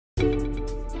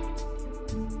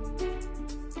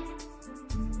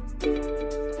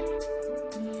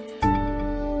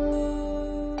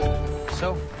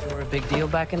big deal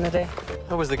back in the day?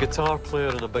 I was the guitar player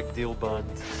in a big deal band.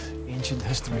 Ancient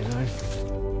history now.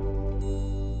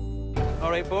 All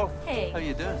right, Bo. Hey. How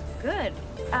you doing? Good.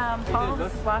 Paul,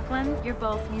 this is Lachlan. You're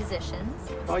both musicians.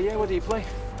 Oh, yeah? What do you play?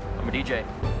 I'm a DJ.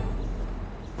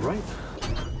 Right.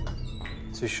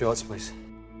 2 shots, please.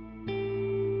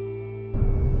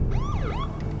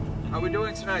 How are we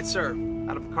doing tonight, sir?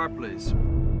 Out of a car, please.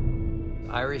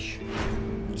 Irish.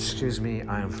 Excuse me,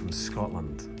 I am from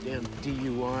Scotland. Damn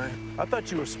DUI. I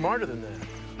thought you were smarter than that.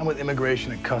 I'm with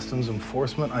Immigration and Customs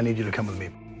Enforcement. I need you to come with me.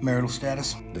 Marital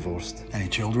status? Divorced. Any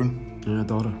children? Yeah,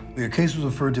 daughter. Your case was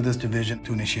referred to this division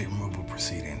to initiate removal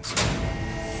proceedings.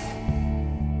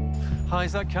 Hi,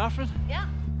 is that Catherine? Yeah.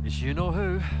 Is you know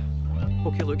who?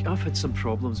 Okay, look, I've had some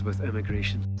problems with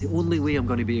immigration. The only way I'm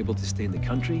going to be able to stay in the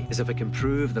country is if I can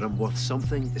prove that I'm worth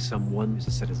something to someone who's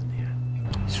a citizen here.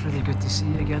 It's really good to see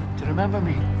you again. Do you remember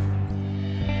me?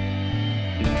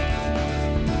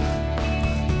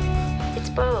 It's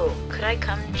Bo. Could I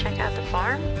come check out the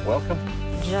farm? Welcome.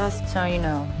 Just so you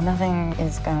know, nothing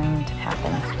is going to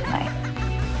happen tonight.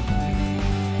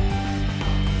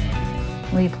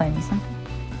 Will you play me something?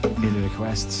 Any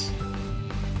requests?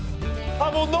 I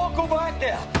will not go back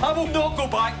there! I will not go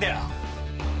back there!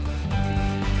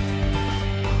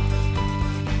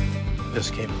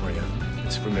 This came for you.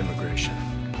 It's from Immigration.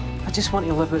 I just want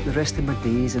to live out the rest of my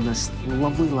days in this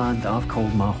lovely land that I've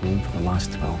called my home for the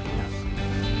last 12 years.